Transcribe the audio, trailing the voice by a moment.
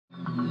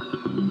Hello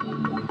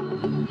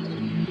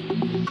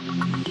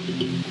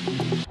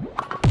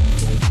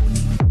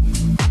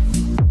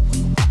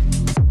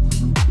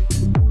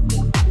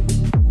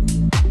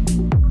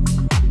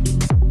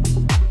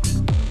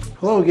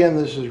again,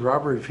 this is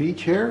Robert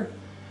Veach here.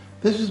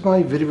 This is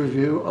my video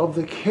review of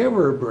the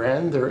Carer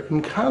brand, their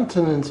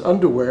Incontinence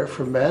Underwear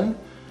for men.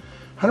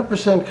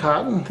 100%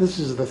 cotton. This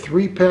is the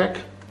 3-pack.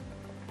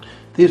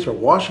 These are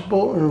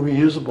washable and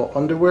reusable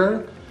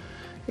underwear,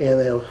 and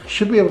they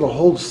should be able to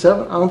hold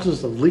 7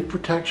 ounces of leak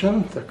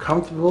protection. They're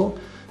comfortable.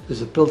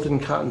 There's a built-in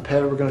cotton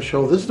pad we're going to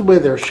show. This is the way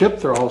they're shipped.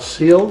 They're all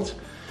sealed,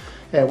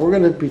 and we're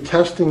going to be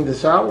testing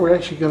this out. We're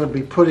actually going to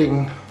be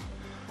putting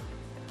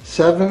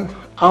 7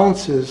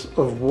 ounces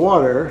of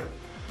water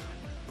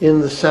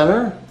in the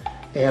center,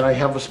 and I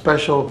have a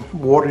special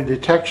water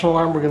detection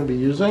alarm we're going to be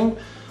using,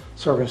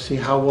 so we're going to see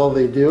how well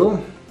they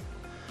do.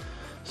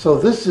 So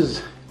this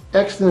is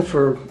excellent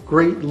for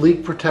great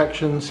leak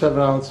protection, 7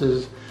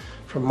 ounces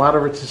for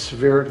moderate to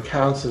severe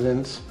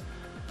incontinence.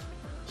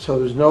 So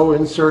there's no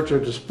insert or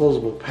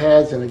disposable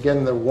pads, and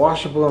again they're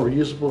washable and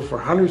reusable for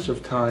hundreds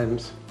of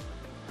times,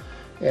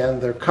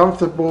 and they're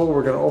comfortable.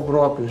 We're going to open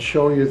them up and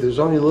show you. There's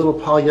only a little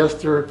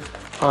polyester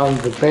on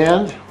the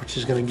band, which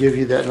is going to give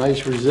you that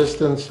nice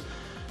resistance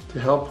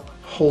to help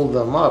hold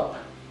them up.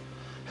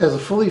 Has a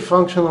fully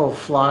functional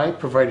fly,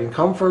 providing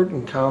comfort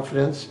and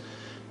confidence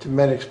to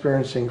men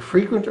experiencing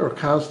frequent or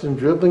constant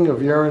dribbling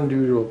of urine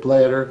due to a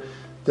bladder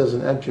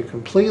doesn't empty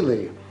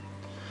completely.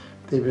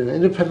 They've been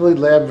independently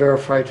lab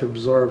verified to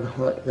absorb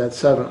that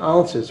 7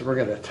 ounces. We're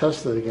going to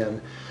test it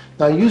again.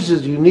 Now it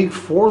uses unique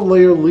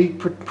 4-layer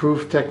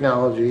leak-proof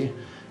technology,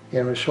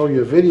 and I'll show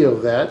you a video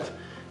of that.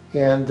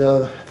 And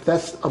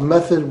that's a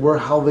method where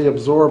how they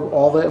absorb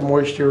all that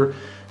moisture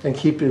and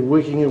keep it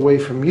wicking away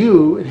from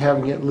you and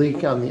having it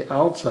leak on the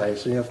outside,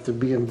 so you have to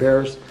be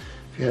embarrassed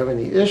if you have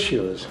any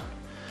issues.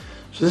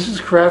 So this is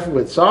crafted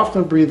with soft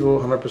and breathable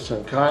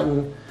 100%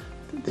 cotton.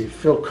 They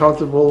feel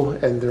comfortable,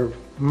 and they're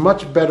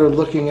much better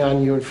looking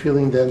on you and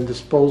feeling than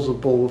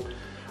disposable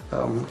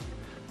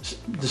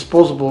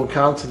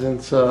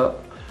incontinence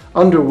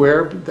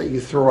underwear that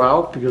you throw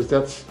out, because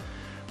that's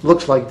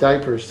looks like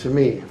diapers to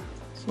me.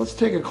 So let's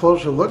take a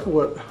closer look at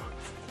what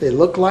they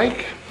look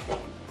like.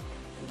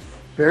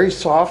 Very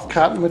soft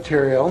cotton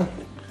material.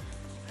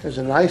 There's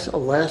a nice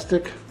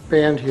elastic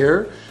band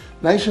here,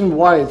 nice and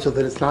wide so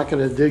that it's not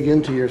going to dig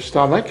into your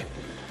stomach.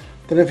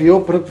 Then if you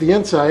open up the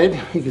inside,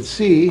 you can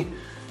see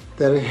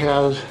that it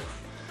has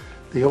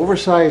the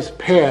oversized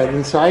pad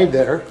inside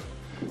there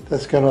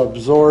that's going to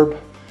absorb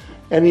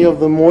any of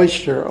the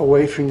moisture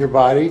away from your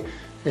body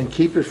and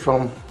keep it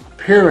from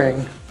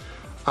appearing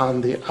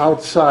on the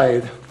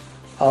outside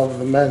of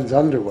the men's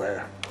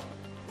underwear.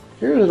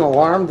 Here's an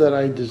alarm that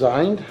I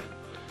designed,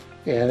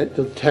 and it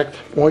detects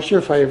moisture.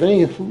 If I have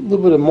any little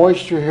bit of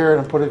moisture here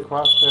and I put it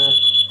across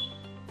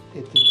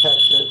there, it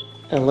detects it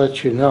and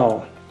lets you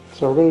know.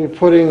 So we're going to be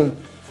putting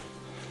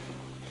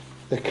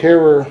the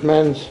Carer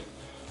men's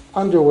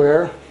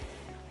underwear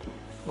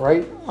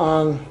right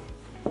on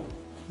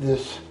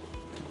this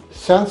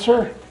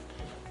sensor,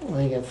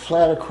 laying it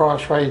flat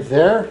across right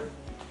there.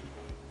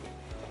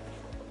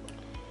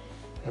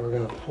 And we're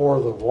going to pour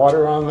the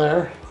water on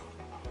there.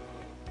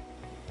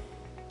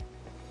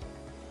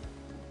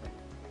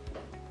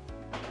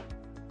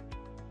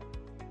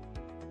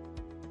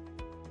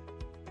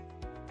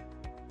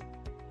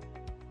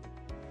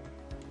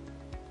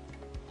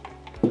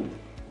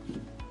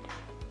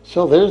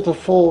 So there's the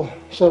full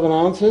 7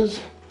 ounces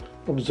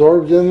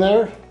absorbed in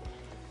there,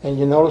 and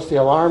you notice the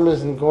alarm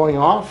isn't going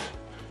off,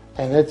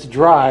 and it's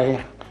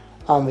dry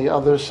on the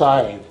other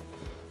side.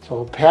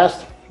 So it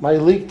passed my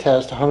leak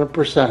test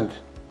 100%.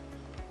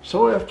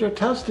 So after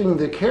testing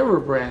the Carer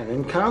brand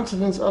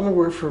Incontinence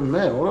Underwear for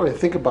Men, what do I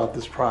think about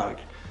this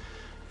product?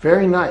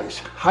 Very nice,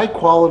 high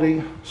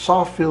quality,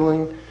 soft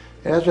feeling.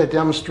 As I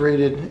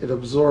demonstrated, it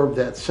absorbed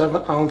that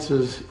 7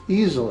 ounces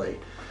easily.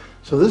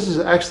 So this is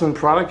an excellent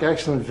product,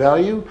 excellent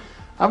value.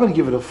 I'm going to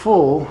give it a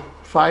full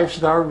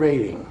 5-star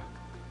rating.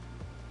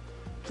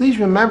 Please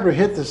remember to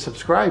hit the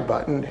subscribe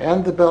button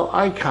and the bell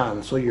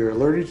icon so you're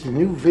alerted to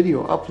new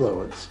video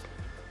uploads.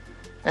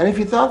 And if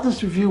you thought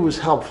this review was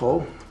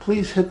helpful,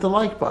 please hit the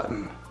like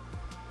button.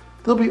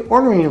 There'll be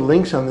ordering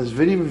links on this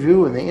video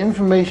review in the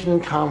information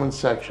and comments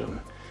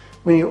section.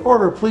 When you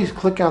order, please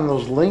click on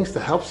those links to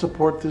help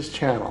support this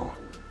channel.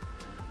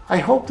 I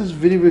hope this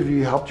video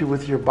review helped you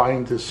with your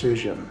buying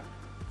decision.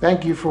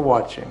 Thank you for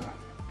watching.